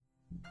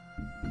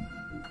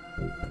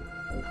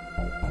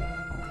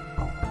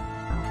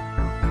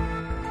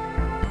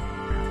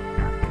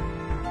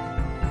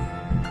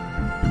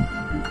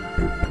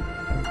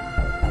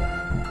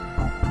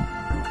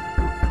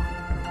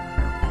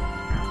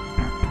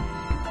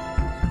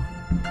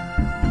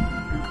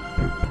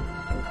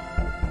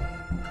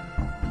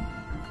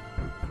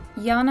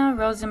Jana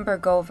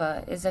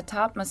Rosenbergova is a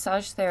top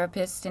massage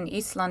therapist in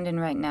East London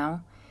right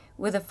now,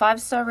 with a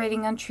 5-star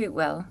rating on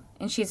Treatwell,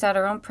 and she's had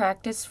her own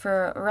practice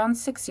for around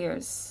 6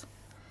 years.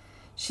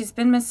 She's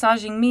been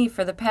massaging me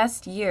for the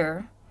past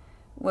year,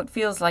 what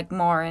feels like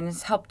more, and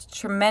has helped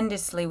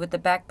tremendously with the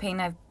back pain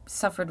I've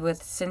suffered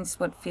with since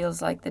what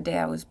feels like the day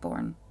I was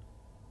born.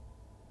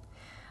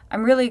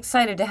 I'm really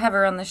excited to have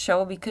her on the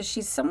show because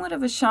she's somewhat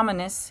of a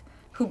shamaness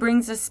who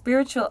brings a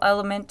spiritual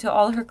element to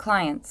all her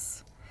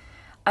clients.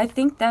 I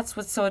think that's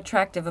what's so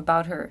attractive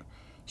about her.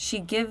 She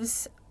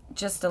gives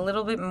just a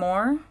little bit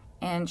more,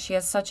 and she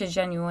has such a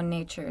genuine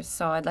nature.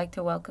 So I'd like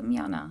to welcome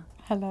Jana.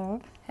 Hello.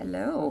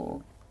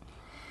 Hello.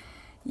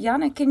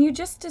 Jana, can you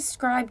just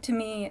describe to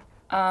me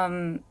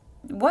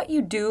what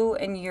you do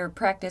in your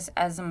practice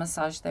as a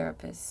massage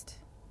therapist?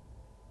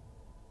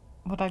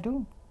 What I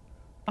do?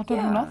 I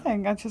don't do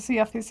nothing. I just see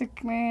her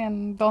physically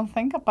and don't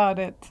think about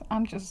it.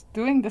 I'm just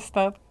doing the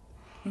stuff.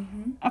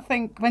 Mm-hmm. I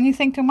think when you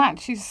think too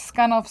much, it's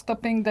kind of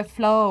stopping the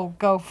flow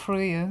go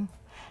through you.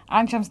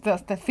 I'm just the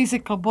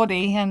physical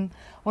body, and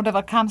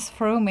whatever comes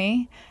through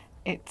me,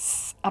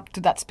 it's up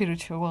to that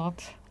spiritual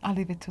world. I'll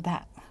leave it to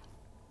that.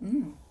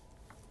 Mm.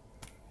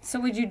 So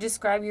would you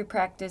describe your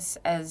practice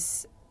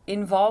as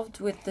involved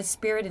with the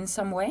spirit in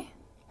some way?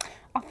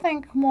 I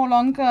think more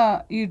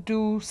longer you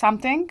do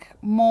something,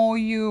 more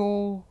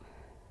you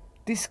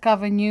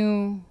discover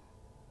new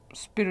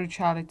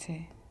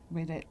spirituality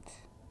with it.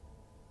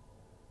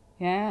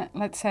 Yeah,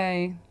 let's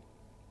say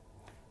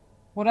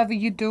whatever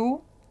you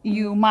do,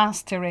 you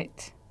master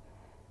it.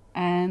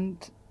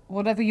 And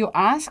whatever you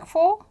ask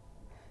for,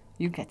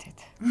 you get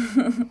it.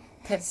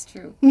 That's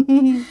true.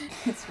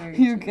 That's very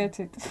true. You get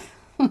it.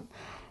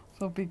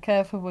 So be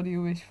careful what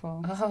you wish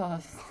for. Oh,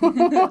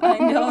 I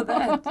know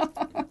that.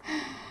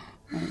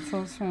 That's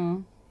so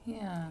true.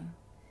 Yeah.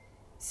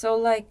 So,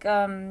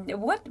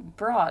 what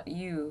brought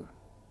you,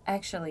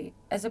 actually,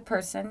 as a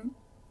person,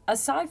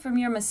 aside from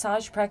your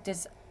massage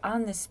practice,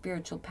 on this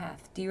spiritual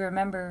path? Do you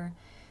remember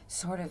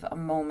sort of a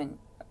moment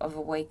of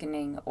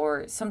awakening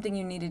or something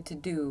you needed to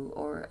do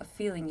or a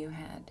feeling you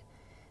had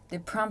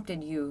that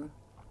prompted you?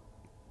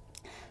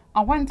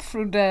 I went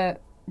through the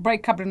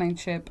breakup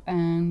relationship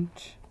and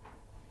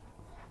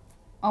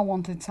I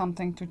wanted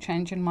something to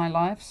change in my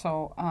life,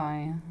 so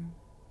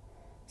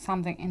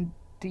something in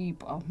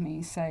deep of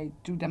me say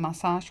do the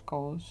massage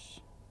course.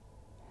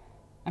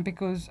 And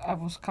because I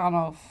was kind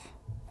of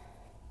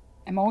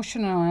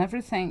emotional and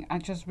everything, I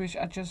just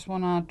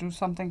want to do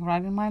something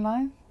right in my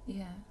life.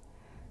 Yeah.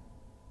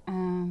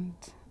 And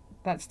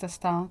that's the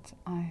start.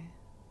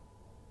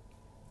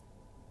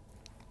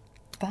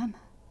 Done.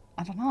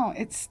 I don't know.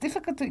 It's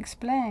difficult to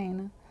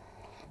explain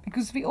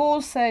because we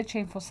all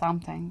searching for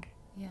something.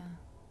 Yeah.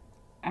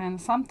 And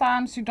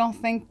sometimes you don't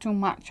think too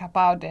much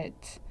about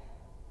it.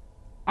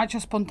 I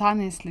just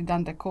spontaneously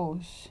done the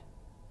course.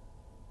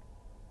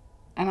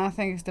 And I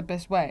think it's the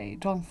best way.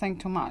 Don't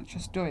think too much,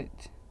 just do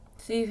it.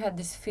 So you had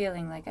this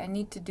feeling like, I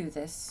need to do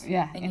this.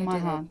 Yeah, in my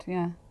heart,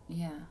 yeah.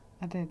 Yeah.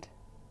 I did.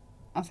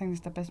 I think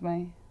it's the best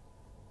way.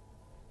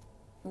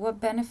 What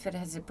benefit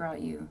has it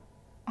brought you?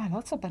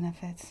 Lots of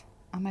benefits.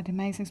 I met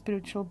amazing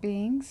spiritual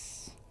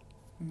beings,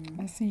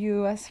 as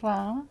you as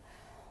well.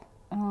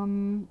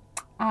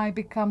 I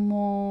become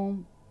more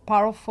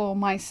powerful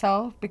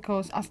myself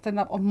because I stand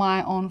up on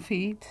my own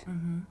feet,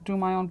 do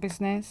my own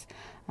business.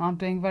 I'm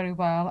doing very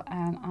well,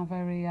 and I'm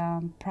very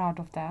proud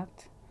of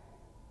that.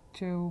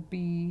 To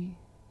be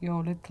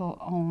your little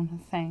own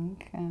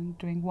thing and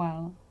doing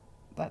well,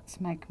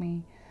 that's make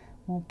me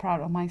more proud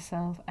of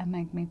myself and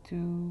make me to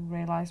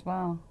realize,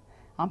 well,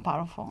 I'm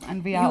powerful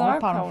and we are all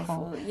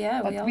powerful.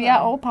 Yeah, but we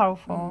are all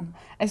powerful.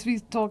 As we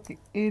talked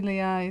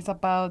earlier, it's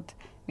about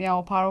we are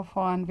all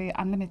powerful and we're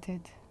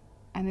unlimited,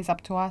 and it's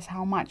up to us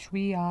how much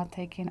we are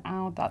taking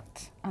out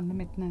that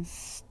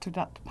unlimitedness to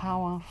that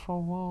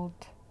powerful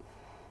world.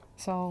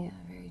 So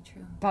yeah, very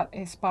true. That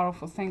is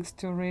powerful things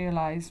to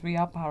realize. We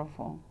are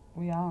powerful.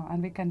 We are,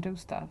 and we can do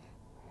stuff.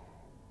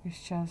 We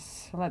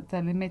just let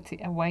the limit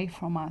away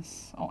from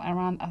us or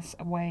around us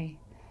away.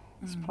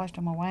 Just push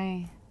them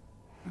away.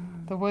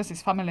 The worst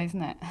is family,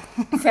 isn't it?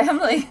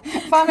 Family?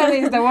 Family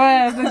is the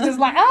worst. It's just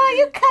like, oh,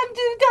 you can't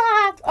do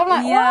that. I'm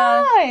like,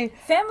 why?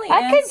 Family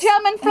I can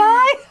jump and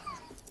fly.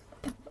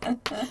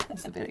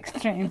 It's a bit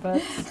extreme,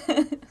 but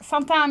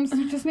sometimes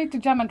you just need to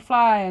jump and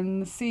fly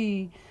and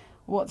see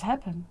what's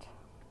happened.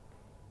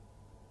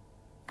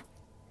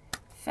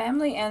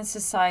 Family and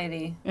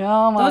society.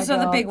 Oh my God. Those are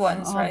the big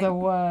ones, right? The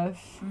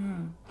worst.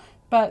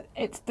 But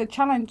it's the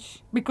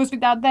challenge, because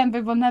without them we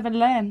will never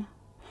learn.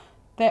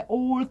 They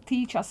all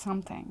teach us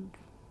something.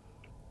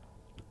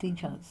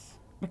 Teach us.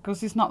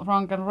 Because it's not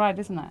wrong and right,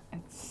 isn't it?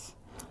 It's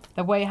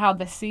the way how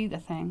they see the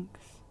things.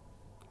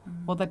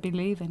 Or they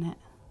believe in it.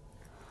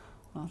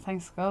 Well,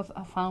 thanks God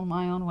I found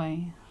my own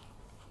way.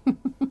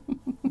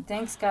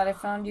 Thanks God I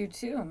found you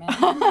too, man.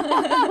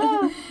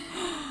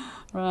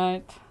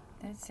 Right.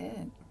 That's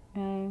it.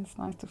 Yeah, it's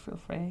nice to feel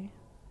free.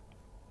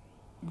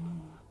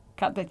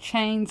 Cut the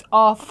chains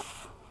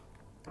off.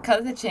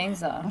 Cut the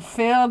chains off.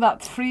 Feel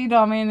that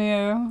freedom in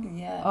you.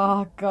 Yeah.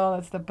 Oh God,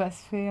 it's the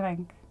best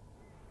feeling.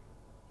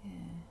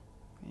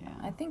 Yeah.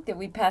 I think that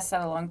we pass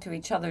that along to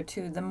each other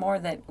too. The more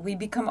that we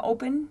become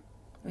open,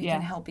 we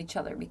can help each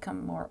other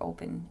become more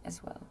open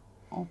as well.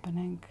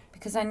 Opening.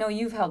 Because I know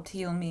you've helped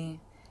heal me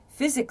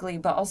physically,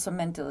 but also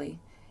mentally.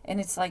 And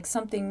it's like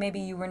something maybe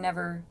you were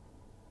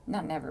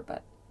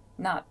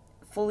not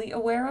fully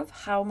aware of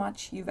how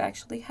much you've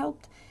actually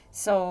helped.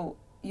 So,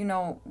 you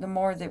know, the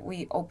more that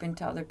we open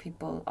to other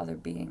people, other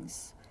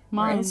beings,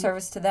 we're in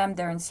service to them,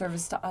 they're in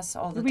service to us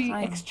all the time.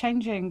 We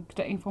exchanging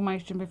the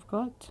information we've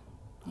got.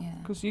 Yeah.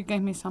 Because you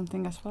gave me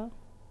something as well.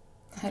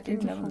 I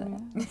didn't know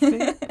that.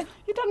 Yeah.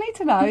 You don't need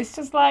to know. It's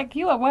just like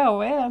you are well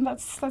aware, and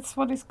that's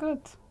what is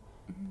good.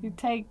 Mm-hmm. You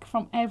take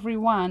from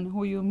everyone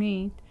who you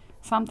meet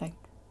something.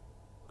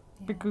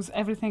 Yeah. Because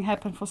everything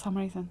happened for some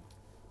reason.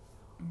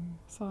 Mm.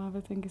 So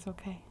everything is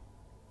okay.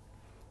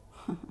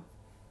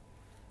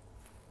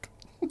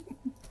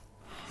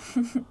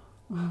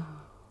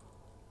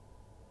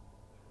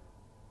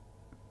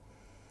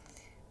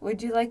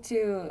 Would you like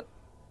to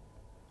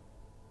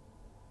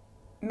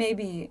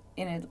maybe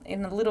in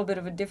a little bit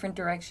of a different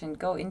direction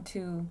go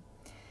into,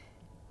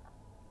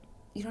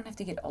 you don't have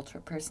to get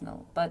ultra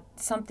personal, but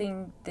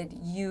something that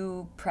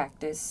you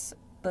practice,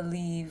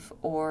 believe,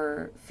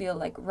 or feel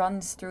like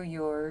runs through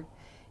your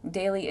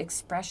daily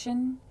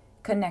expression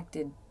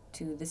connected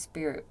to the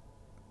spirit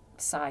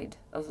side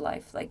of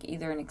life, like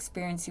either an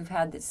experience you've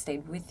had that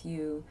stayed with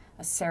you,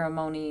 a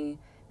ceremony,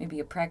 maybe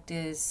a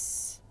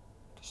practice?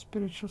 The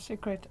spiritual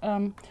secret.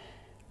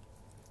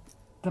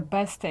 The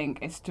best thing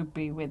is to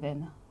be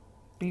within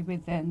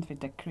with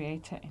the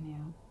creator in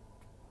you.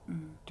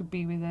 To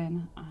be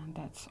within, and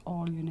that's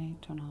all you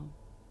need to know.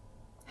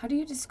 How do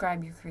you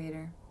describe your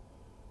creator?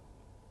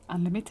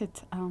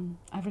 Unlimited.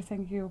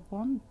 Everything you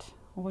want.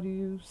 What do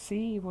you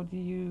see? What do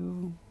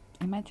you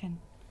imagine?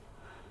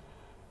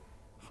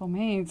 For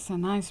me, it's a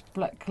nice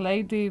black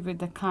lady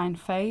with a kind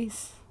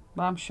face,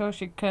 but I'm sure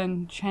she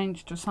can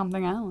change to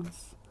something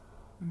else.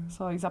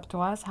 So it's up to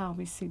us how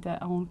we see their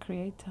own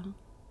creator.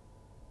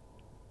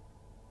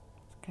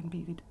 It can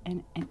be with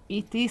and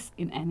it is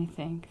in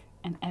anything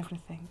and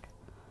everything,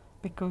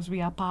 because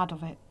we are part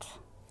of it.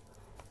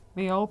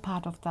 We are all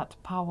part of that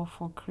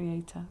powerful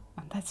creator,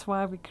 and that's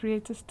why we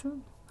creators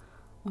too.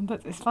 And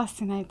that is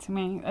fascinating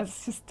me.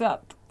 It's just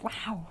that,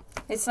 wow.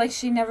 It's like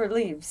she never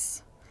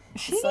leaves.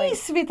 She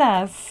is with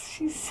us.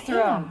 She's here.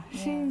 Yeah.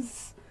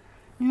 She's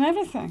in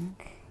everything.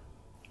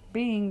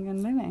 Being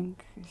and living.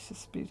 It's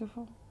just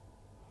beautiful.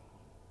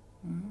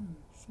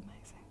 It's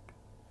amazing.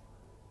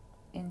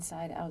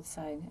 Inside,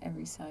 outside,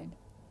 every side.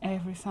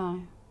 Every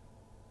side.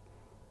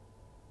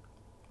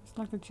 It's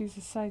like that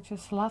Jesus said,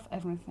 just love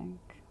everything.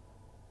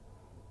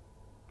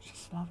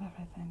 Just love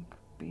everything.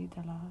 Be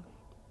the love.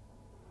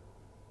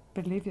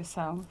 Believe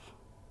yourself.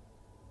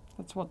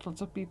 That's what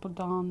lots of people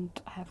don't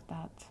have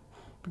that.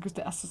 Because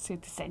the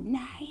associates say,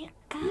 no, you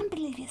can't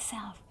believe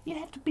yourself. You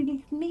have to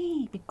believe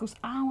me because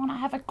I want to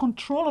have a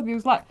control of you.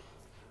 It's like,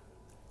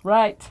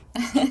 right,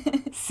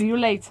 see you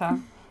later.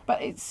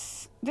 But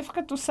it's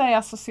difficult to say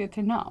associate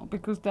no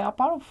because they are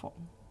powerful.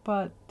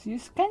 But you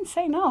can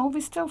say no.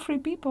 We're still free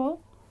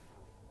people.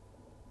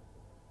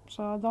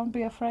 So don't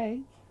be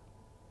afraid.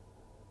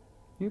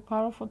 You're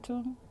powerful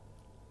too.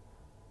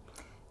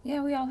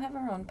 Yeah, we all have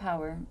our own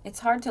power.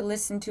 It's hard to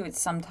listen to it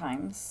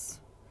sometimes.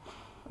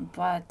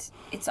 But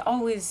it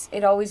always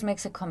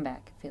makes a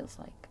comeback, it feels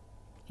like.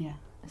 Yeah.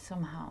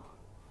 Somehow.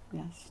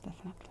 Yes,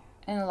 definitely.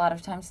 And a lot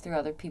of times through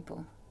other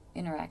people,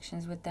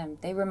 interactions with them.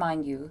 They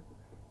remind you.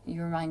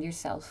 You remind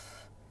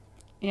yourself.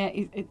 Yeah,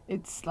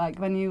 it's like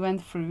when you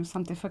went through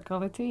some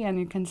difficulty and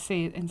you can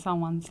see it in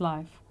someone's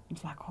life.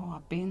 It's like, oh,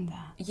 I've been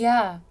there.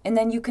 Yeah, and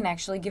then you can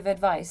actually give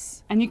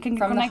advice. And you can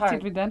get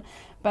connected with them.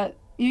 But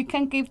you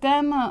can give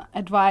them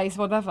advice,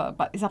 whatever,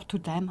 but it's up to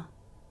them.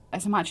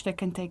 As much they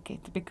can take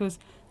it because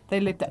they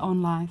live their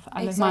own life.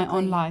 I live my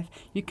own life.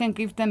 You can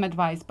give them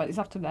advice, but it's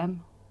up to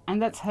them. And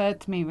that's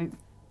hurt me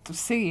to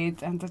see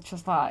it. And it's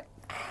just like,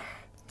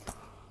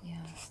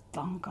 just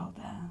don't go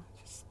there.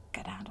 Just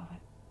get out of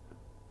it.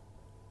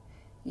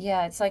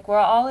 Yeah, it's like we're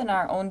all in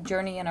our own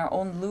journey, in our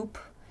own loop.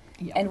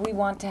 Yeah. And we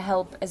want to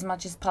help as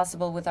much as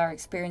possible with our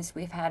experience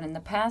we've had in the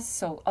past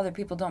so other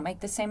people don't make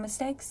the same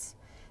mistakes.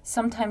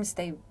 Sometimes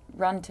they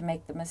run to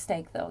make the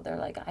mistake, though. They're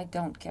like, I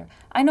don't care.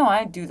 I know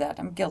I do that.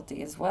 I'm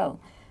guilty as well.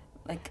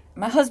 Like,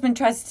 my husband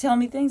tries to tell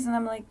me things, and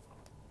I'm like,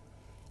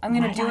 I'm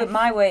going to do it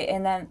my way,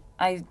 and then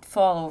I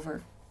fall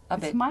over a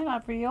bit. It's my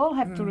life. We all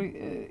have to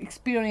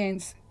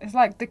experience. It's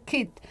like the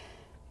kid.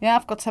 Yeah,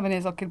 I've got 7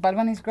 years old kid, but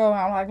when he's growing,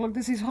 I'm like, look,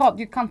 this is hot.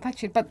 You can't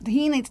touch it. But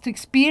he needs to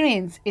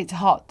experience it's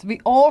hot. We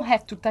all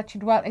have to touch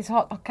it. Well, it's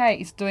hot. Okay,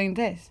 it's doing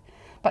this.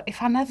 But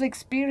if I never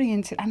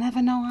experience it, I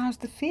never know how's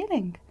the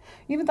feeling.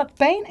 Even that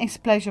pain is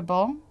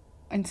pleasurable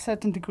in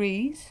certain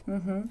degrees.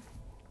 Mm-hmm.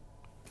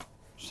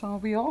 So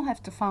we all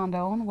have to find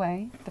our own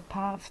way, the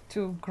path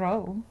to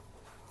grow.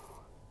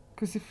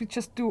 Because if we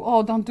just do,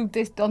 oh, don't do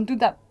this, don't do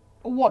that,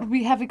 what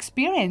we have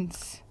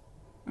experienced.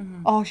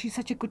 Mm-hmm. Oh, she's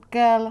such a good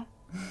girl.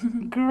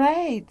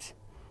 Great.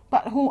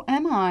 But who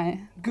am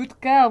I?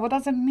 Good girl. What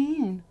does it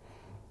mean?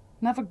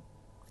 Never,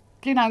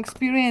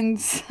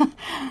 experience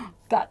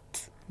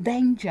that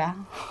danger.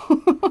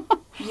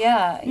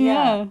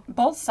 Yeah.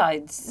 Both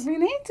sides. We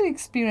need to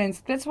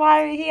experience. That's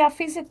why we're here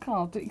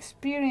physical, to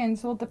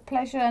experience all the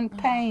pleasure and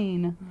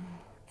pain.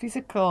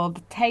 Physical,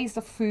 the taste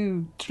of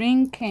food,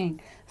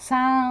 drinking,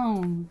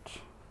 sound,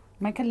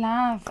 make a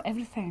laugh,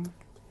 everything.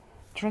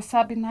 Dress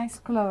up in nice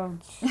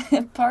clothes.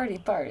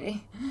 Party.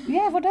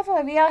 Yeah,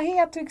 whatever. We are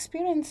here to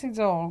experience it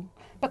all.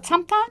 But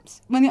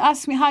sometimes, when you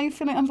ask me how you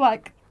feeling, I'm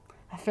like,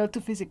 I feel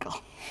too physical.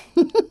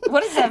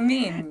 What does that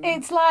mean?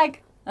 It's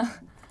like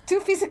too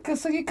physical,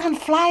 so you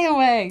can't fly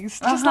away. It's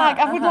just like,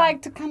 I would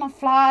like to kind of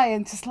fly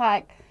and just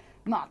like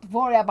not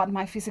worry about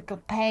my physical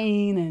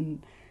pain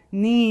and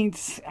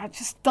needs. I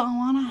just don't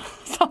want to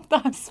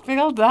sometimes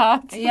feel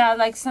that. Yeah,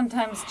 like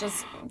sometimes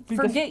just Be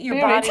the forget your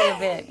spirit. body a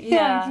bit.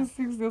 Yeah. Just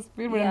use your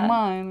spirit and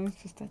mind.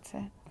 It's just, that's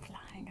it.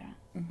 Flying around.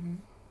 Mm-hmm.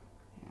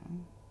 Yeah,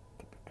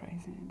 could be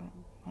crazy, but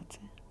that's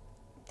it.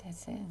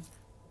 That's it.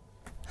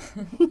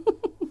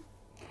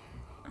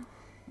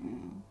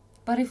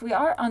 But if we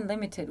are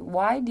unlimited,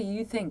 why do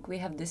you think we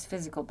have this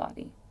physical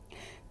body?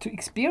 To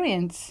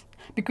experience.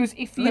 Because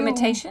if you...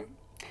 Limitation?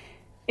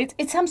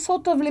 It's some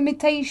sort of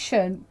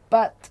limitation,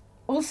 but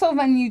also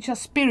when you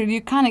just spirit,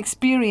 you can't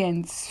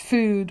experience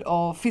food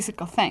or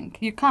physical thing.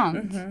 You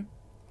can't. Mm-hmm.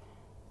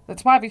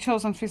 That's why we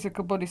chosen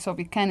physical body, so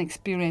we can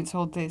experience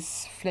all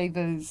these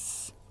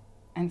flavors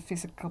and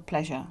physical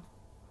pleasure.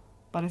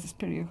 But as a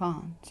spirit, you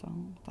can't. So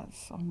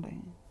that's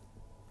only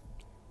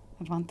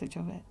advantage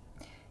of it.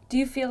 Do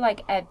you feel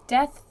like at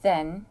death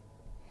then,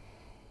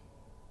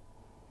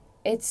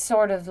 it's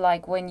sort of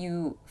like when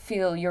you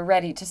feel you're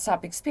ready to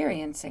stop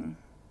experiencing?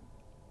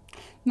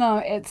 No,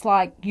 it's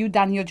like you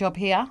done your job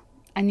here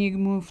and you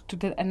move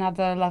to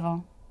another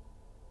level.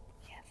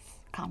 Yes,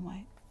 can't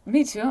wait.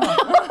 Me too.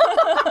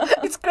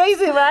 It's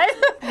crazy, right?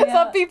 Yeah.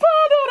 Some people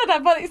don't know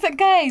that, but it's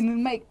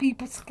again make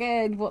people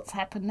scared what's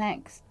happened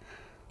next.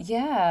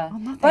 Yeah.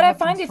 Well, but I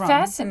find it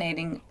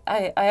fascinating.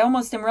 I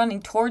almost am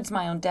running towards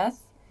my own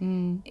death.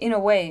 Mm. In a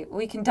way,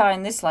 we can die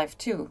in this life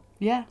too.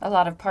 Yeah. A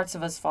lot of parts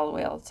of us fall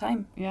away all the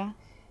time. Yeah.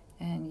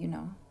 And,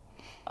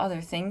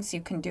 other things you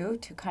can do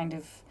to kind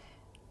of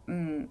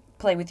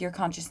play with your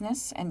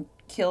consciousness and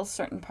kill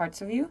certain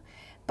parts of you.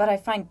 But I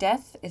find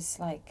death is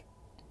like,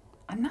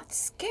 I'm not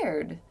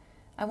scared.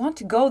 I want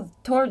to go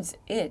towards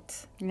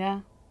it.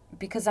 Yeah.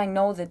 Because I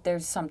know that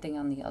there's something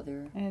on the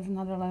other There's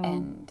another level.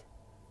 end.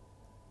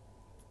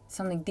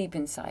 Something deep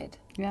inside.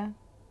 Yeah.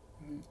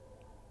 Mm.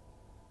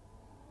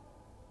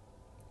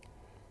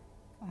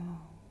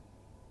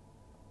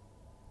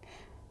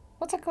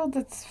 What's it called?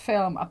 That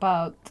film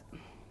about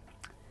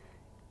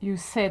you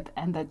sit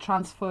and they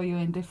transfer you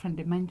in different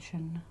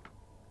dimension.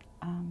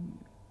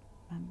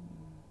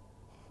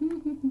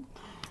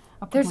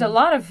 There's a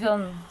lot of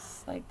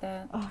films like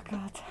that. Oh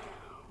God,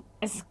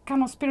 it's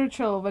kind of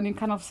spiritual when you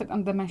kind of sit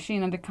on the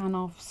machine and they kind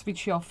of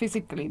switch you off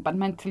physically, but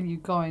mentally you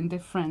go in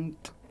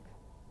different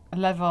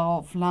level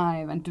of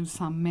life and do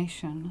some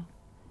mission.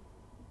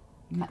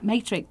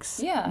 Matrix.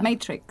 Yeah.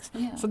 Matrix.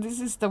 Yeah. So this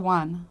is the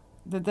one.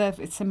 The death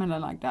is similar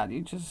like that.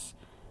 You just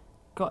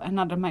got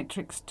another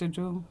matrix to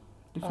do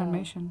different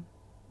mission.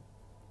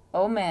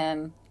 Oh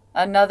man,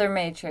 another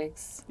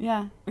Matrix.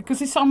 Yeah,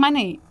 because it's so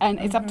many, and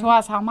it's up to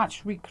us how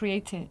much we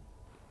create it.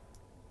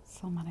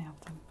 So many of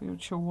them.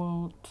 Virtual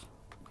world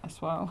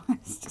as well.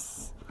 It's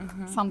just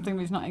something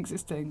which is not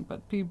existing,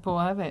 but people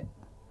have it.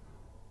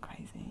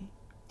 Crazy.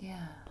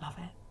 Yeah. Love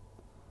it.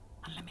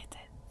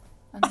 Unlimited.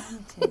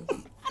 Unlimited.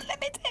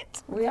 Unlimited.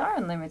 We are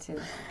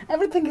unlimited.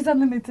 Everything is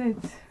unlimited.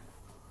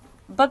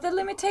 But the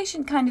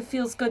limitation kind of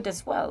feels good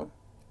as well.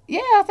 Yeah,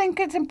 I think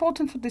it's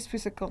important for this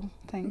physical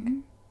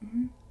thing.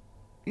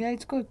 Yeah,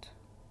 it's good.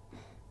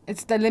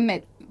 It's the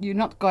limit. You're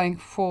not going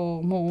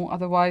for more,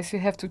 otherwise you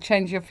have to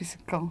change your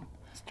physical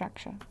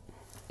structure.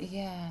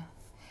 Yeah.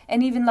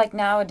 And even like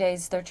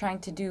nowadays, they're trying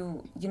to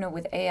do,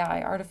 with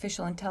AI,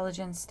 artificial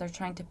intelligence, they're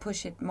trying to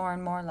push it more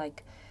and more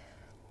like,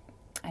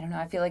 I don't know,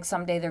 I feel like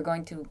someday they're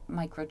going to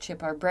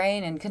microchip our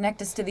brain and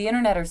connect us to the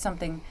internet or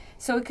something.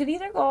 So it could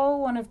either go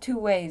one of two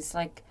ways,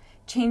 like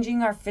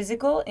changing our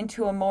physical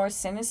into a more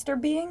sinister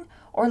being,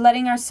 or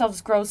letting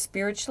ourselves grow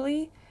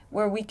spiritually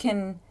where we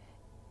can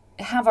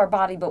have our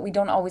body, but we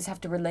don't always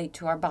have to relate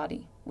to our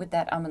body with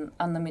that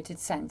unlimited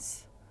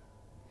sense.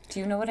 Do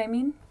you know what I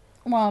mean?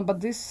 Well,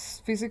 but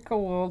this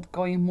physical world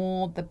going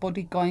more, the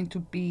body going to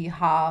be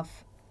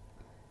half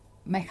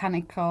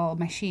mechanical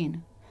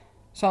machine.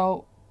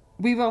 So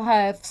we will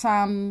have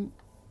some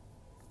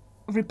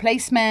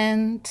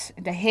replacement,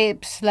 the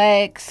hips,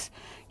 legs,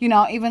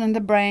 even in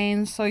the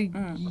brain, so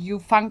you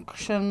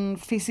function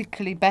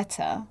physically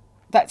better.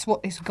 That's what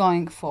it's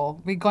going for.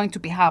 We're going to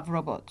be half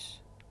robots.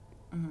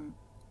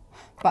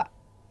 But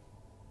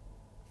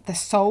the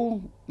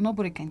soul,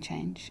 nobody can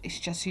change. It's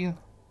just you.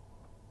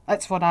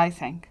 That's what I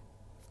think.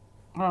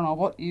 I don't know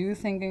what you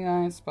thinking,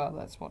 guys, but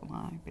that's what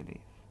I believe.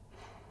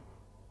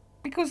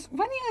 Because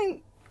when you're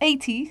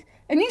 80s,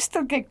 and you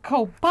still can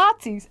go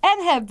parties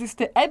and have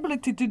the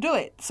ability to do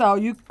it. So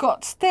you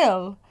got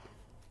still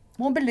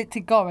mobility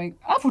going.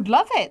 I would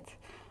love it.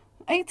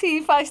 80,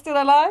 if I still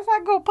alive,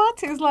 I go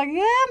parties like,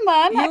 yeah,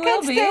 man, I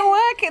can still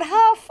work it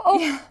half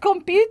of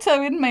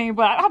computer in me,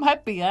 but I'm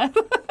happy, yeah.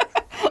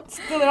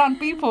 Still around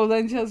people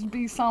than just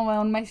be somewhere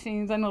on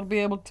machines and not be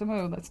able to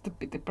move. That's a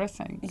bit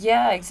depressing.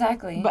 Yeah,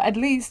 exactly. But at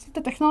least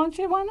the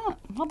technology, why not?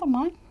 I don't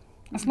mind.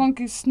 As long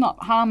as it's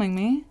not harming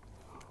me.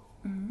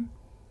 Mm-hmm.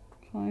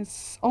 So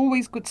it's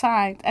always good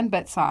side and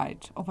bad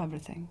side of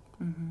everything.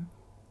 Mm-hmm.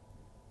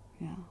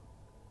 Yeah.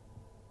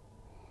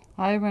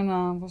 I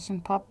even was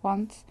in pub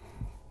once.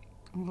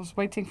 I was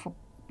waiting for,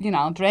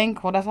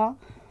 drink, whatever.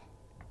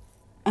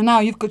 And now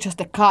you've got just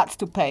the cards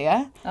to pay,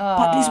 eh?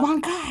 But there's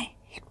one guy,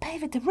 he pay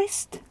with the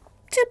wrist.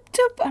 Tip,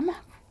 tip. I'm a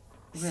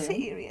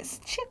serious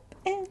chip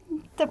in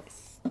the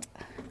wrist.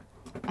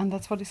 And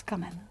that's what is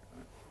coming.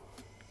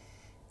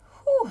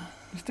 Whew.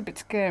 It's a bit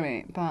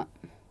scary, but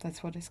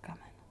that's what is coming.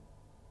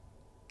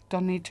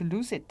 Don't need to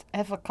lose it.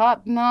 Have a card.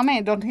 No, I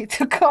mean, don't need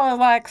to go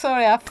like,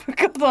 sorry, I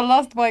forgot I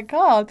lost my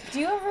card. Do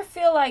you ever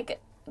feel like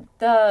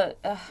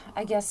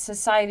I guess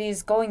society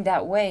is going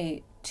that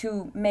way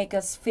to make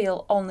us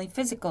feel only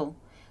physical?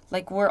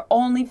 Like we're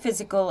only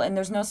physical and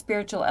there's no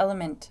spiritual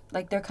element.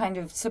 Like they're kind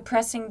of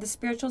suppressing the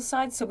spiritual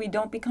side so we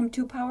don't become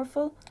too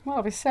powerful?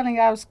 Well, we're selling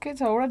our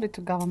kids already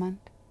to government.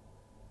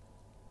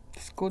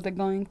 The school they're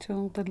going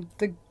to,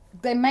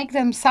 they make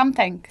them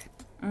something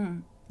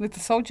with the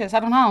soldiers. I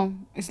don't know.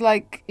 It's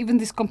like even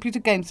these computer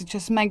games, they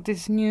just make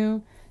this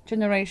new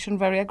generation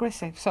very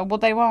aggressive. So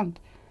what they want?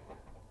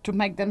 To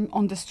make them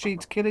on the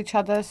streets kill each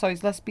other so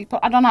it's less people.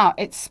 I don't know.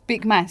 It's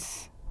big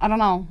mess. I don't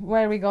know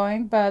where we're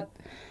going, but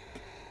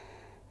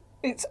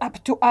it's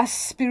up to us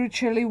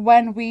spiritually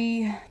when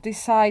we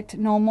decide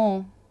no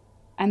more.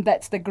 And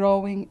that's the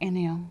growing in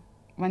you.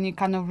 When you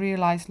kind of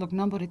realize, look,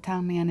 nobody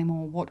tell me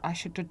anymore what I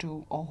should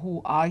do or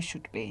who I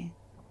should be.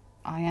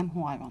 I am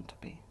who I want to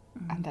be.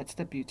 Mm-hmm. And that's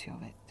the beauty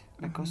of it,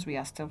 because we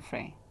are still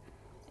free.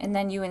 And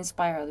then you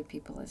inspire other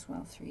people as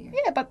well through you.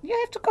 Yeah, but you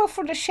have to go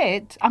through the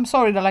shit. I'm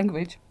sorry, the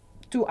language.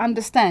 To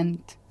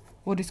understand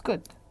what is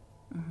good.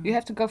 Mm-hmm. You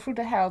have to go through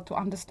the hell to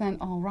understand,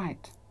 oh,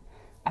 right,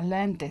 I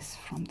learned this,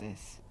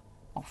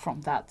 or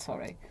from that,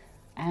 sorry,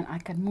 and I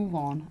can move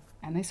on,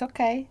 and it's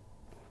okay,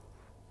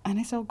 and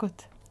it's all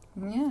good.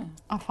 Yeah.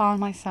 I found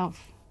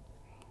myself.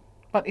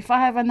 But if I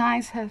have a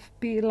nice,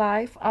 happy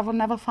life, I will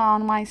never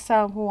find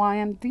myself who I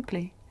am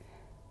deeply.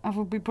 I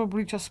will be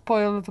probably just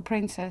spoiled little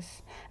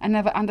princess and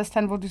never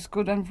understand what is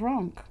good and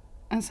wrong.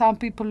 And some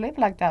people live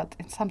like that,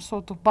 in some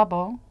sort of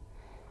bubble.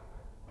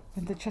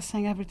 And they're just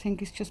saying everything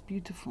is just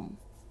beautiful.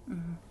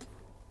 Mm-hmm.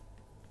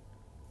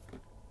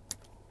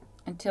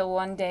 Until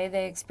one day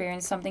they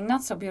experience something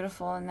not so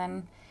beautiful, and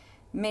then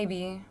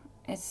maybe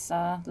it's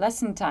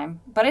lesson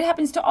time. But it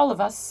happens to all of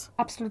us.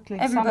 Absolutely.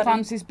 Everybody.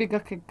 Sometimes it's bigger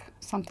kick,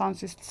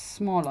 sometimes it's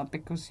smaller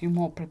because you're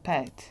more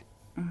prepared.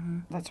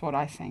 Mm-hmm. That's what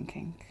I'm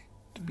thinking,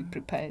 to be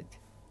prepared.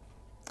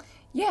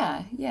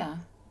 Yeah,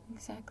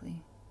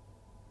 exactly.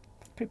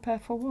 Prepare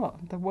for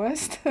what? The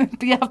worst?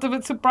 Be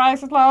afterwards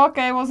surprised, it's like,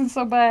 okay, it wasn't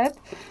so bad.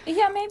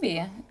 Yeah,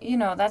 maybe.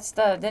 That's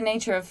the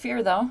nature of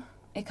fear, though.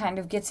 It kind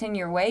of gets in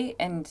your way,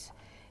 and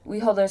we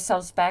hold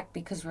ourselves back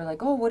because we're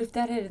like, oh, what if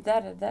that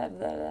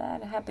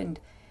happened?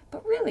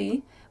 But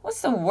really,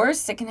 what's the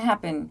worst that can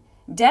happen?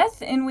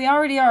 Death, and we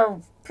already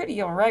are pretty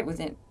all right with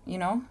it,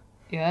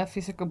 Yeah,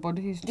 physical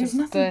body is There's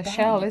just a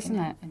shell, isn't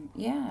it?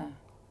 Yeah.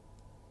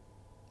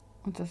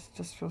 I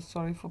just feel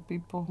sorry for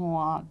people who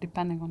are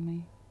depending on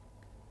me.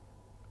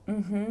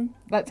 Mm-hmm.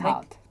 That's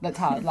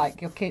hard.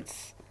 Like your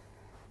kids,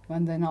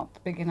 when they're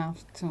not big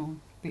enough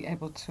to be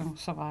able to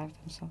survive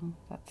themselves.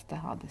 That's the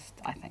hardest,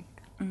 I think.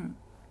 Mm-hmm.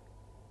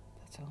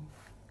 That's all.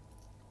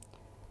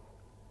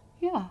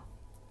 Yeah.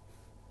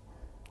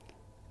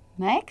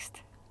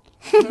 Next.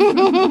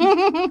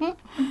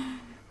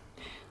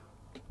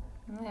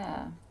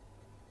 Yeah.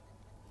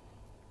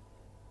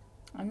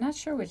 I'm not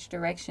sure which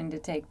direction to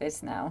take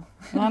this now.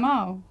 I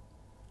know.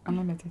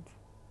 Unlimited.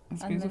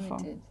 It's Unlimited.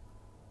 Beautiful.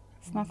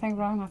 There's nothing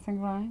wrong, nothing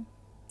right.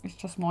 It's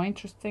just more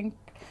interesting.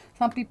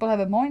 Some people have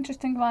a more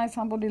interesting life,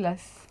 somebody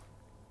less.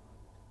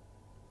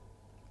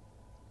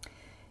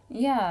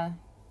 Yeah.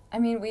 I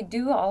mean, we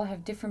do all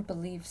have different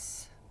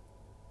beliefs,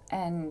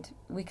 and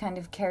we kind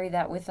of carry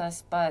that with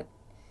us, but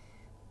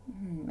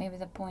maybe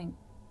the point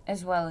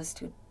as well is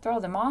to throw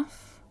them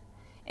off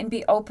and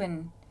be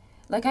open.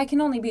 Like, I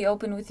can only be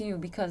open with you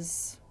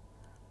because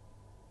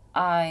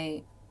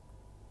I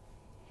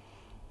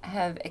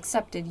have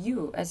accepted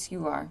you as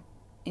you are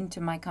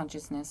into my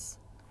consciousness.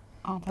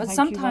 Oh, but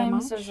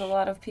sometimes there's a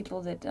lot of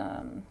people that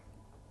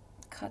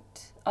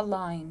cut a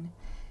line,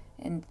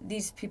 and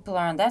these people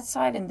are on that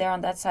side and they're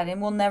on that side,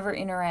 and we'll never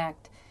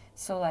interact.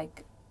 So,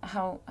 like,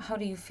 how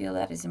do you feel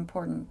that is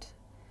important?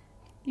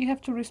 You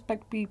have to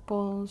respect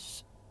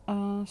people's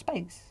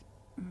space.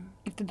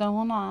 If they don't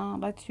wanna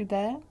let you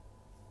there,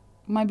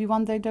 maybe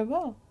one day they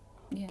will.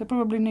 Yeah. They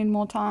probably need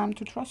more time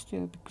to trust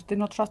you because they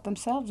don't trust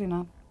themselves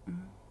enough.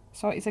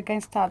 So it's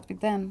again start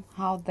with them,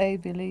 how they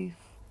believe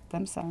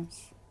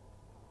themselves,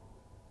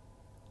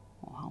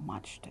 or how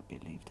much they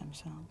believe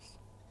themselves.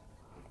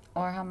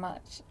 Or how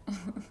much.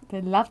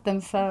 They love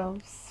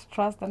themselves,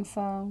 trust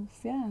themselves.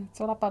 Yeah,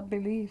 it's all about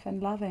belief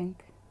and loving.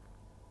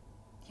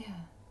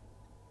 Yeah.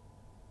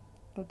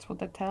 That's what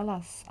they tell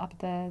us up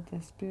there,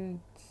 the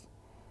spirits.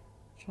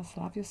 Just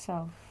love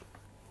yourself.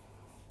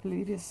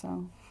 Believe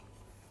yourself.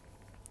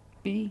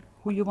 Be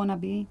who you want to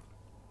be.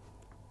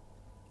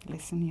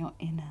 Listen your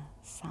inner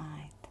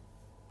side.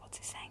 What's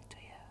he saying to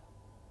you?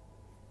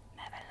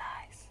 Never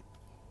lies.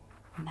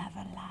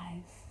 Never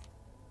lies.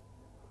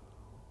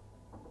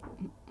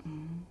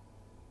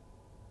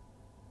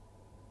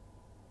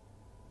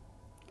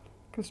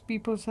 Because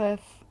people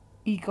have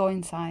ego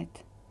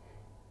inside.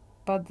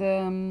 But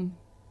the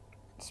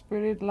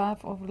spirit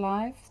love of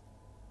life,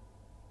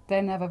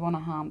 they never want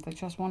to harm. They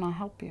just want to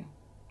help you.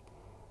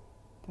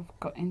 They've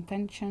got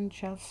intention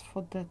just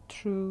for the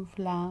truth,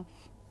 love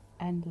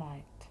and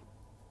light.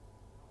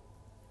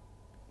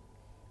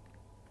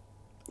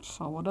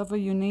 So whatever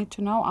you need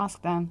to know,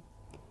 ask them.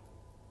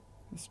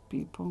 These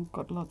people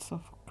got lots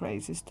of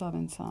crazy stuff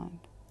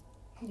inside.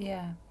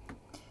 Yeah.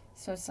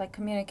 So it's like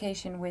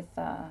communication with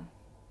a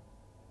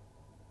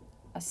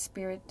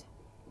spirit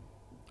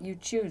you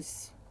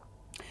choose.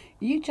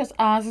 You just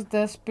ask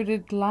the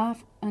spirit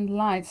love and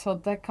light, so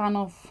they're kind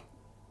of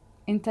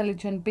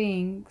intelligent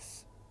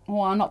beings who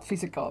are not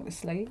physical,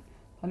 obviously.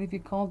 But if you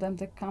call them,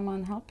 they come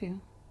and help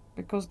you.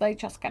 Because they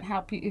just can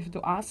help you if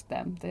you ask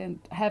them. They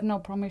have no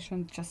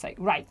permission to just say,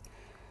 right,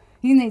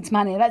 he needs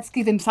money, let's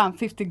give him some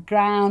 50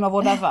 grand or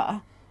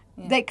whatever.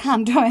 Yeah. They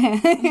can't do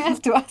it. You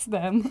have to ask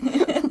them.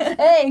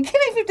 Hey, give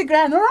me 50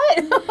 grand, all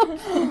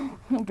right?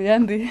 It'll be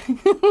handy.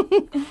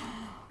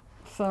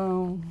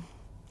 So,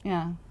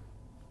 yeah.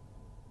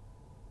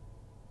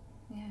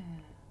 Yeah.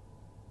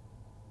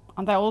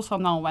 And they also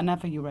know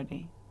whenever you're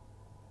ready.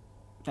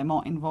 They're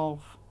more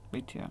involved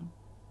with you.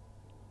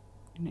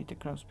 You need to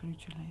grow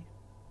spiritually.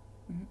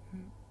 Mm-hmm.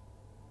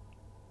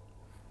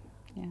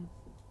 Yeah.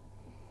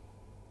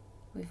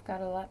 We've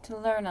got a lot to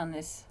learn on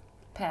this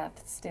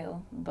path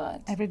still,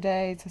 but... Every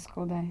day it's a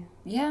school day.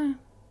 Yeah.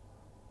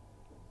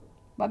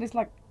 But it's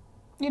like,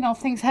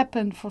 things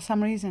happen for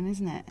some reason,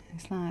 isn't it?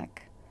 It's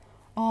like,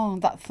 oh,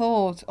 that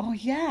thought. Oh,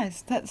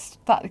 yes, that's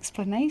that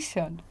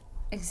explanation.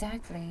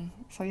 Exactly.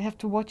 So you have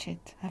to watch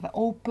it.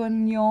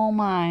 Open your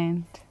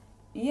mind.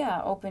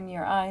 Yeah, open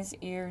your eyes,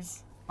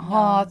 ears,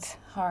 heart.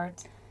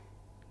 Heart.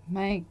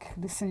 Make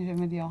decision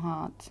with your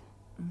heart,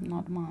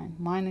 not mine.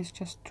 Mine is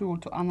just tool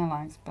to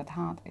analyze, but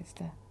heart is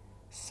the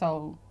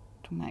soul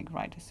to make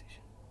right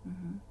decision.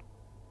 Mm-hmm.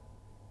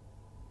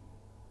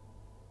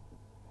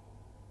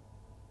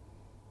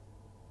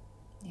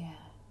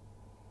 Yeah.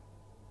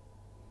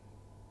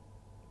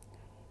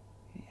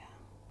 Yeah.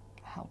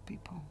 Help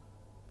people.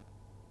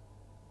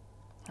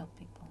 Help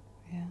people.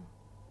 Yeah.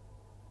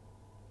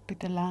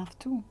 Bit of laugh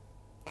too.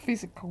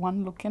 Physical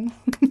one looking.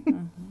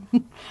 Mm-hmm.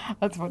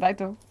 That's what I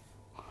do.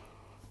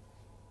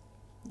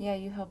 Yeah,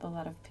 you help a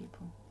lot of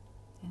people.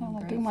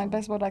 Well, I do my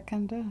best what I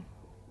can do.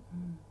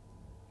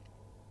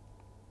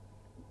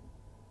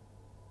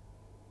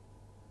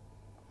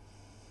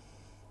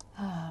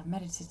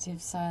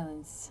 Meditative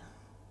silence.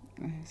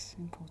 It's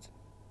important.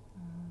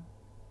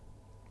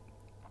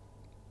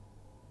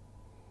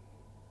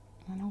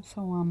 And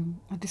also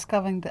I'm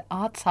discovering the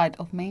art side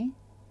of me.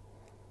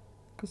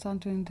 Because I'm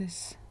doing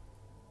this.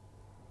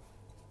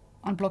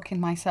 I'm blocking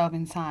myself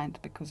inside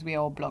because we're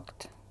all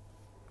blocked.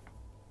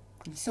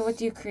 So what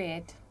do you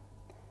create?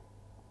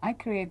 I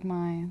create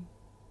my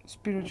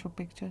spiritual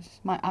pictures,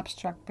 my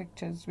abstract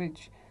pictures,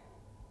 which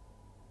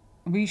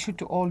we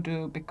should all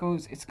do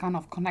because it's kind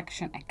of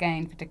connection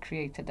again with the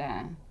creator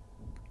there.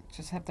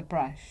 Just have the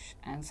brush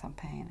and some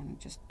paint and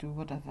just do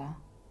whatever.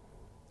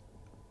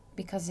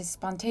 Because it's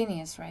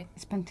spontaneous, right?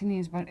 It's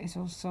spontaneous, but it's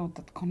also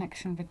that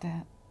connection with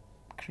the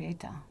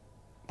creator.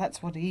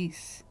 That's what it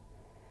is.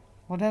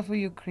 Whatever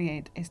you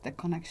create is the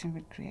connection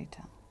with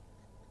creator.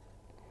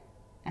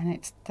 And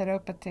it's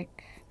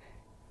therapeutic.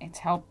 It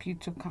helps you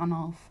to kind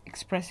of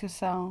express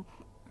yourself.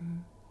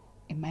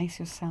 Amaze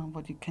yourself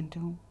what you can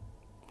do.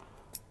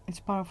 It's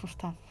powerful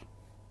stuff.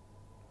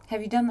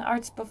 Have you done the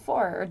arts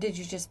before, or did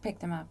you just pick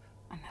them up?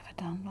 I never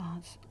done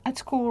arts. At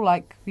school,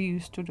 like we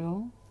used to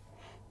do.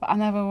 But I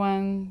never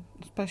went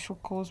special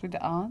course with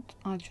the art.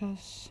 I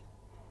just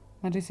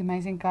met this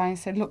amazing guy and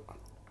said, look,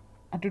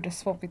 I'll do the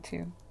swap with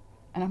you.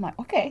 And I'm like,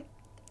 okay,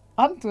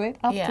 I'll do it.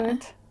 I'll do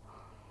it.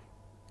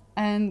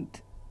 And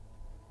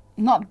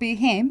not be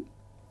him,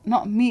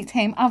 not meet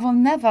him. I will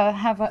never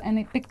have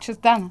any pictures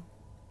done.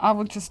 I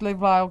will just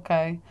live like,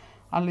 okay,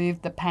 I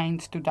leave the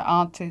paints to the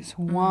artists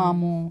who are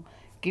more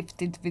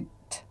gifted with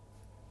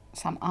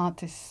some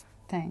artist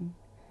thing.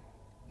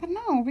 But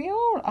no, we're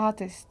all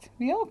artists.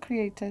 We're all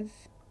creators.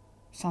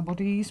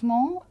 Somebody is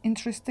more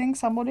interesting,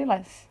 somebody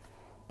less.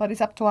 But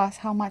it's up to us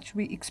how much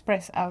we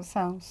express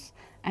ourselves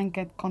and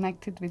get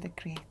connected with the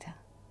creator.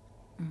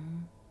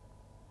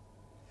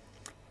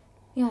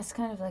 Yeah, it's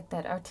kind of like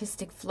that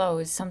artistic flow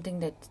is something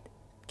that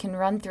can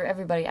run through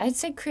everybody. I'd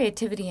say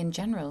creativity in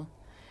general.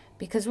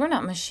 Because we're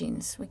not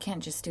machines. We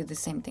can't just do the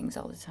same things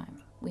all the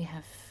time. We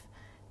have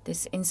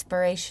this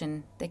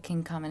inspiration that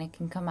can come, and it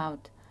can come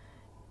out.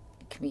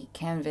 It can be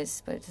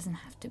canvas, but it doesn't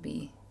have to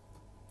be.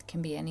 It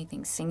can be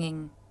anything.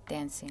 Singing,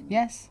 dancing.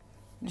 Yes.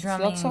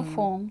 Drumming. Lots of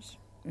forms.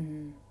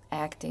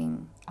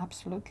 Acting.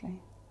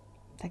 Absolutely.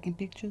 Taking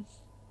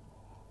pictures.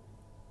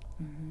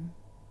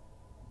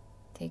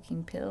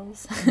 Taking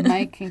pills.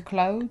 Making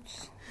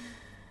clothes.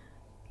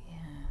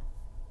 Yeah.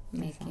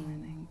 Making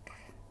Designing.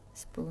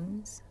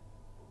 spoons.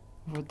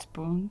 Wood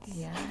spoons.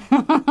 Yeah.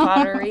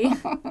 Pottery.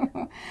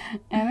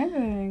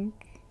 Anything.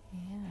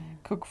 Yeah.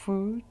 Cook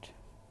food.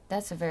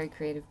 That's a very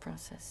creative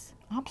process.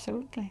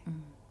 Absolutely.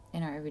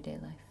 In our everyday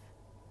life.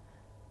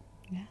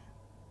 Yeah.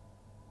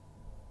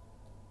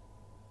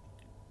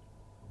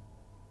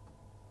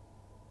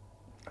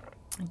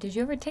 Did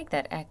you ever take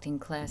that acting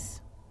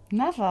class?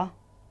 Never.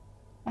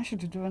 I should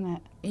be doing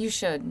it. You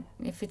should.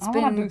 If it's I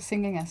been. want to do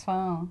singing as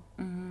well.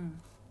 Mm-hmm.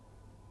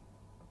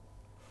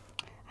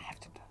 I have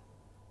to do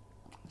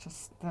it.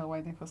 Just still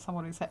waiting for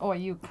somebody to say, "Oh,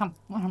 you come."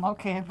 I'm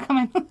okay. I'm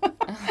coming.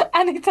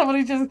 I need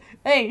somebody just,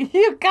 "Hey,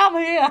 you come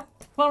here."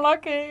 I'm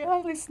okay.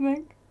 I'm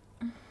listening.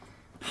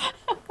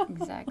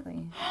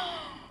 Exactly.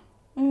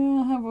 I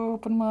have an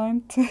open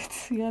mind to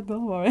it. Yeah,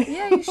 don't worry.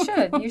 Yeah, you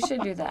should. You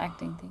should do the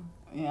acting thing.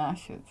 Yeah, I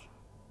should.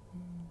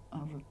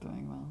 I'm not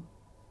doing well.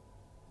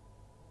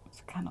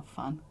 It's kind of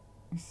fun.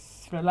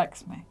 It's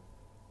relax me.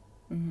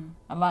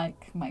 I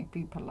like make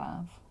people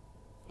laugh.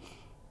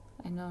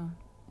 I know.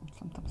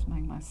 Sometimes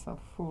make myself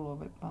fool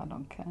of it, but I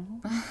don't care.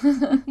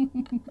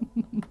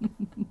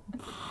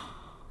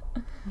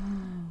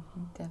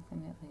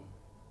 Definitely.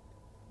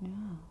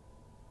 Yeah.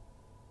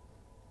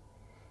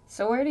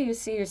 So where do you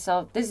see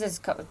yourself? This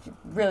is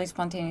really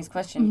spontaneous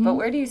question, but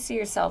where do you see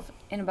yourself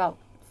in about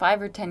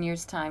 5 or 10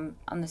 years' time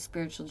on the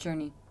spiritual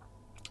journey?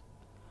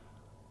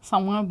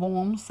 Somewhere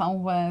warm,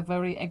 somewhere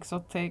very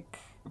exotic,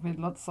 with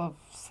lots of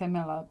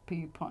similar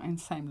people in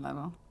same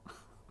level.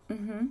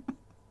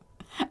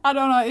 I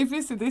don't know if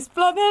it's this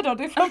planet or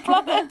different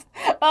planet.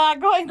 I'm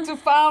going to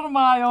find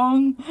my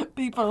own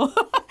people.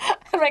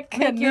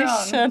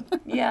 Recognition.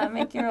 Yeah,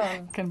 make your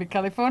own. Can be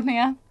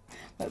California.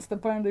 That's the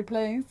birthday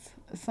place.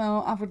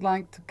 So I would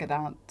like to get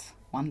out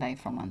one day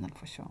from London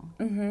for sure.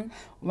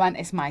 When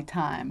is my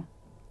time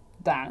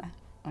there?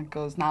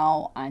 Because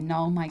now I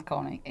know my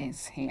calling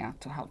is here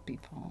to help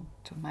people,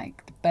 to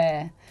make the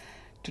bear,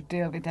 to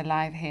deal with the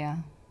life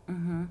here.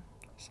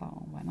 So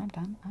when I'm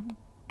done, I'm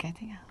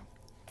getting out.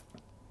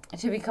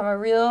 To become a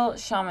real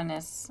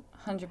shamaness,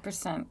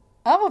 100%.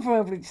 I will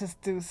probably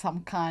just do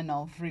some kind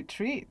of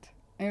retreat.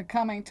 You're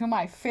coming to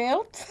my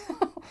field.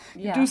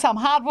 Yeah. Do some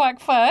hard work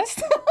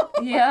first.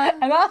 Yeah.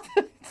 And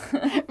after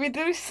we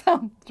do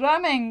some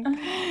drumming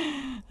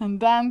and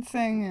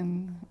dancing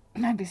and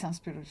maybe some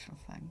spiritual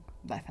thing.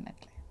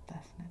 Definitely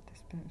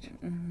spiritual.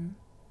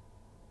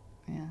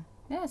 Yeah.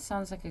 Yeah, it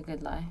sounds like a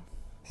good life.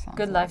 Sounds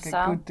Good like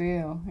lifestyle. a good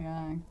deal.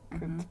 Yeah,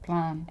 good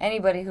plan.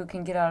 Anybody who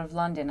can get out of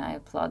London, I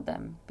applaud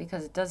them,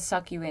 because it does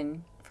suck you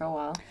in for a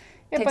while.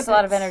 Yeah, Takes a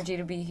lot of energy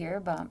to be here,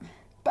 but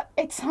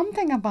it's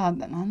something about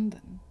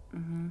London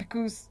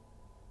because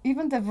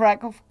even the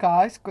wreck of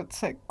guys got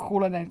such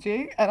cool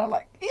energy, and I'm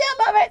like,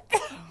 yeah, love it.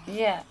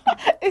 yeah.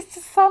 It's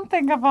just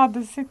something about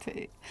the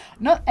city.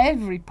 Not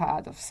every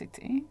part of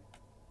city.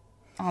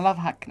 I love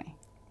Hackney.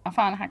 I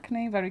find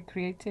Hackney very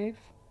creative,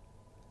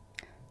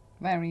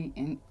 very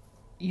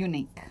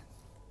unique.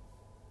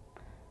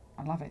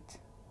 I love it.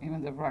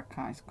 Even the wreck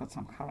guys got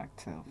some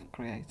character of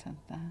created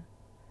there.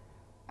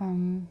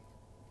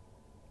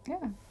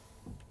 Yeah,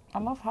 I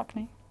love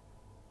Hackney.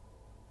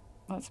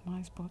 That's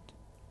my spot.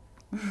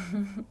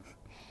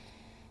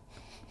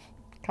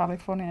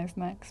 California is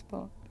next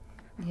spot.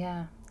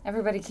 Yeah.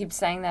 Everybody keeps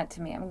saying that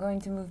to me. I'm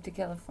going to move to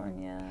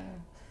California.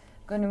 I'm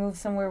going to move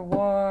somewhere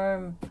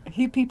warm.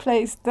 Hippie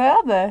place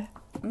there.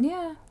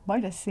 Yeah. By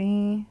the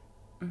sea.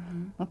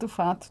 Not too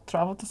far to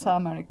travel to South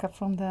America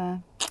from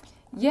there.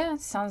 Yeah,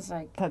 it sounds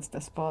like That's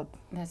the spot.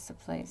 that's the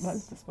place.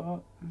 That's the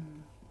spot.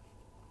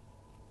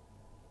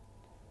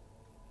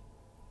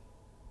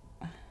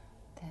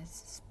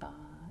 That's the spot.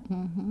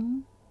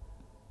 Mm-hmm.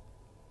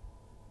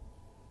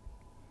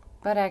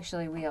 But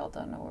actually, we all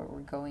don't know where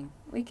we're going.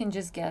 We can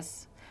just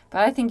guess.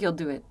 But I think you'll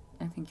do it.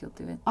 I think you'll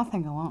do it. I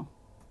think I will.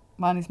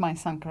 Mine is my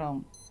son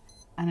grown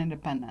and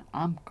independent.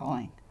 I'm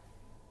going.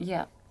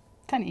 Yeah.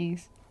 10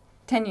 years.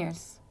 10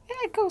 years. Yeah,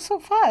 it goes so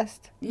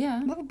fast.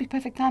 Yeah. That would be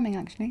perfect timing,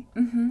 actually.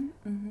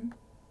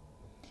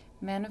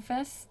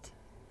 Manifest.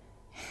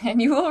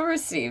 And you will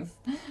receive.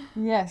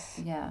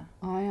 Yes, Yeah.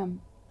 I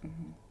am.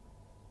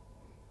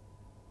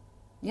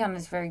 Jan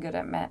is very good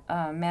at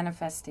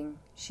manifesting.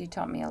 She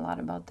taught me a lot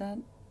about that.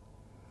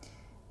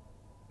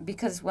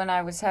 Because when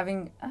I was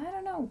having, I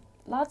don't know,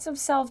 lots of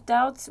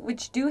self-doubts,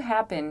 which do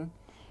happen,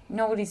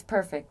 nobody's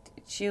perfect.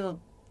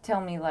 She'll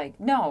tell me, like,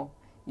 no,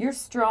 you're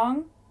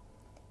strong.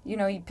 You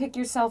know, you pick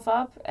yourself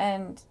up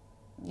and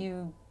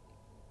you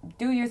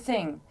do your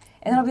thing.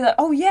 And I'll be like,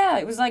 oh, yeah,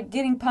 it was like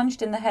getting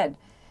punched in the head.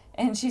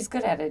 And she's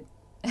good at it.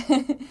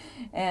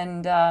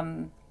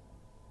 And,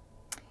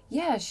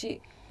 yeah,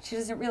 She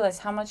doesn't realize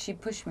how much she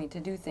pushed me to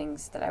do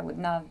things that I would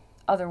not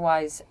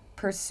otherwise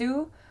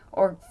pursue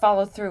or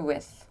follow through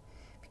with.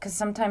 Because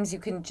sometimes you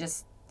can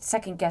just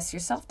second guess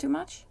yourself too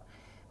much.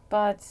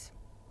 But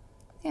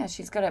yeah,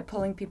 she's good at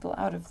pulling people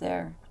out of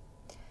their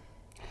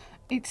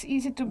It's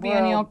easy to be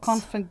in your worlds.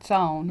 comfort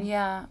zone.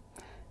 Yeah.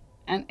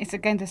 And it's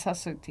again the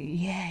society.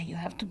 Yeah, you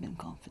have to be in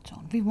comfort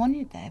zone. We want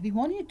you there. We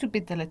want you to be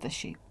the little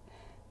sheep.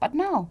 But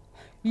no,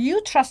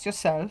 you trust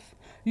yourself.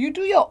 You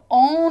do your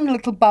own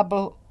little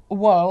bubble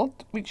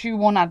world, which you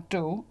want to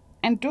do,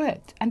 and do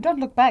it. And don't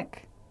look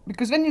back.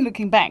 Because when you're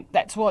looking back,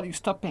 that's what you're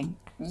stopping.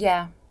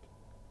 Yeah.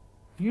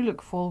 You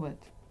look forward.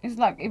 It's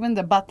like even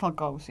the battle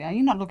goes, yeah?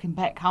 You're not looking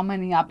back how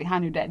many are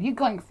behind you dead. You're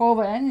going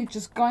forward and you're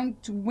just going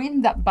to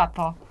win that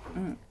battle.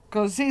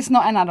 Because there's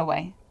not another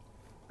way.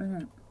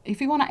 Mhm. If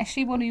you want to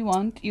achieve what you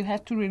want, you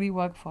have to really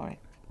work for it.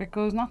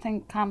 Because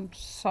nothing comes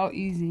so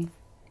easy.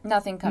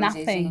 Nothing comes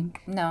Nothing.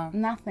 easy. No.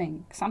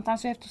 Nothing.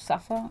 Sometimes you have to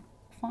suffer,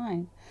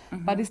 fine.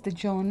 But it's the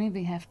journey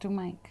we have to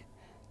make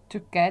to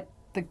get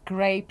the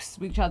grapes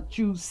which are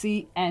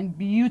juicy and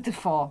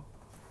beautiful.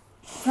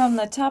 From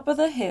the top of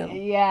the hill.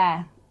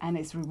 Yeah, and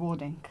it's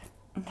rewarding.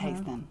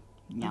 Taste them.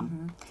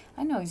 Yum.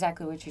 I know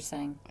exactly what you're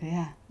saying.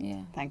 Yeah,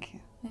 Yeah. thank you.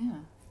 Yeah.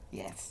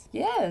 Yes.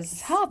 Yes.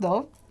 It's hard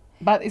though,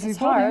 but it's It's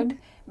rewarding. hard,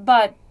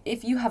 but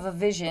if you have a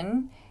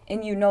vision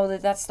and you know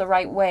that that's the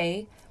right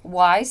way,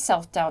 why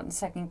self-doubt and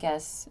second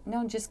guess?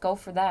 No, just go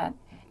for that.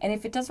 And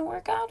if it doesn't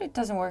work out, it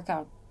doesn't work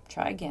out.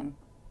 Try again.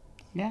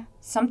 Yeah.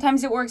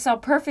 Sometimes it works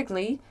out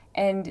perfectly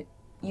and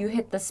you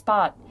hit the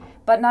spot,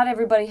 but not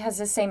everybody has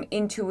the same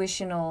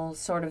intuitional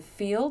sort of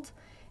field.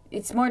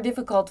 It's more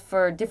difficult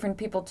for different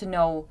people to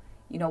know,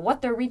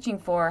 what they're reaching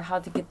for, how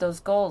to get those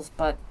goals,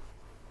 but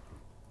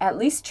at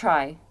least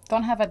try.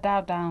 Don't have a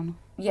doubt down.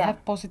 Yeah.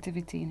 Have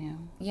positivity in you.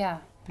 Yeah.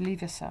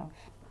 Believe yourself.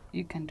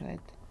 You can do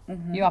it.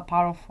 Mhm. You are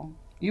powerful.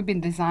 You've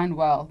been designed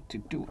well to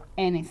do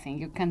anything.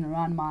 You can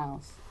run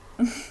miles.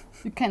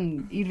 You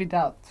can eat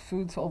without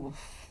food for over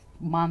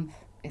a month.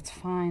 It's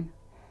fine.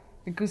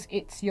 Because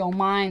it's your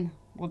mind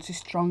which is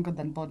stronger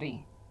than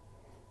body.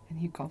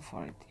 And you go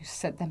for it. You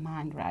set the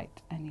mind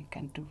right and you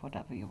can do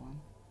whatever you want.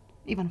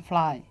 Even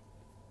fly.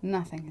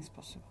 Nothing is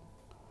possible.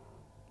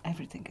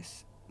 Everything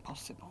is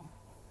possible.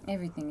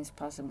 Everything is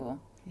possible.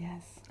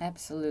 Yes.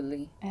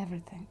 Absolutely.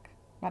 Everything.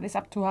 But it's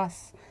up to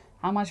us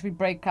how much we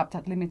break up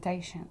that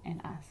limitation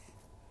in us.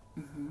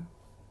 Mhm.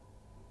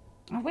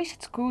 I wish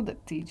it's school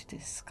that teach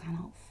this kind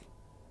of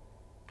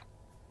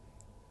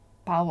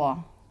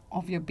power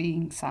of your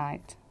being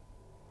side.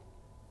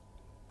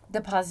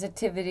 The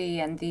positivity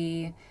and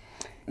the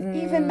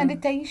Even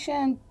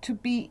meditation to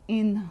be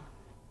in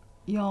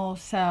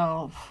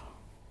yourself.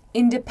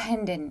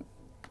 independent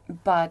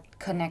but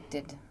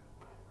connected.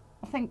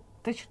 I think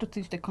they should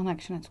teach the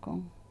connection at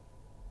school.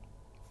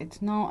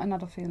 It's no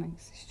another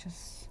feelings. It's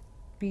just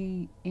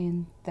be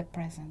in the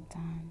present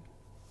time.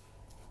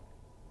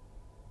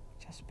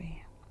 Just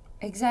be.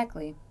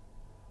 Exactly.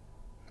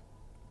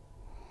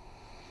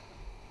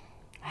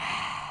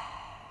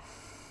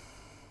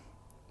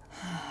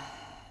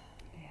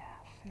 Yeah,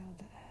 feel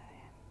the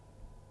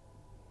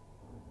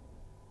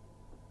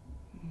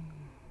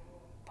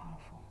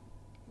powerful.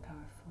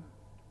 Powerful.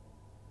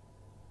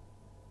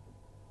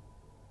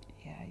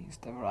 Yeah, use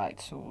the right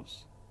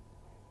source.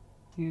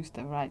 Use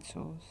the right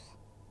source.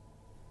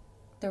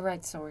 The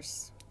right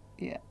source.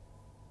 Yeah.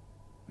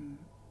 Mm,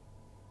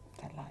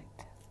 The light.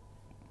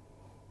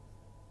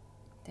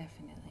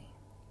 definitely.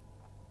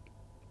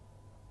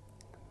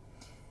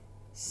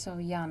 So,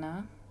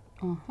 Yana,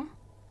 Uh-huh.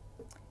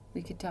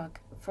 we could talk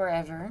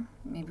forever.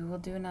 Maybe we'll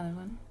do another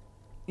one.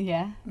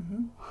 Yeah.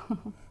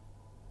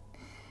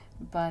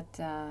 But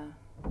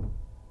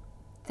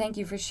thank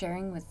you for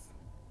sharing with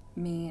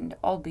me and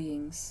all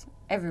beings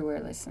everywhere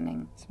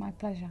listening. It's my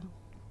pleasure.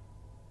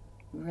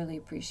 Really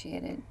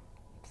appreciate it.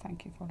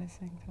 Thank you for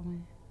listening to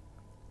me.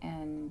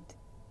 And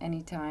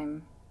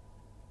anytime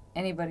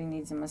anybody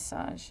needs a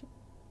massage,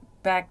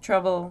 back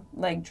trouble,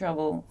 leg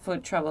trouble,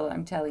 foot trouble,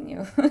 I'm telling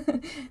you,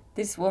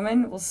 this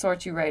woman will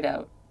sort you right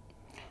out.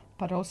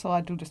 But also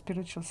I do the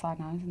spiritual side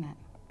now, isn't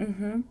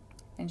it?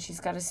 And she's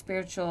got a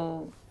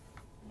spiritual,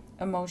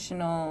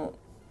 emotional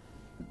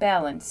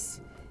balance.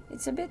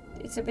 It's a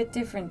bit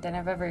different than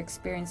I've ever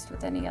experienced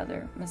with any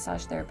other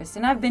massage therapist,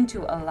 and I've been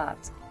to a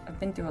lot. I've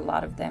been through a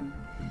lot of them.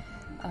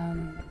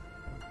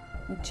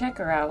 Check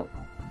her out,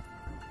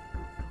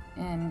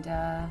 and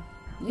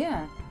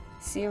yeah,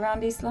 see you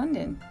around East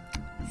London.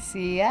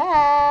 See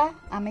ya,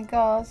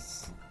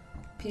 amigos.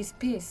 Peace,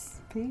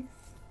 peace. Peace.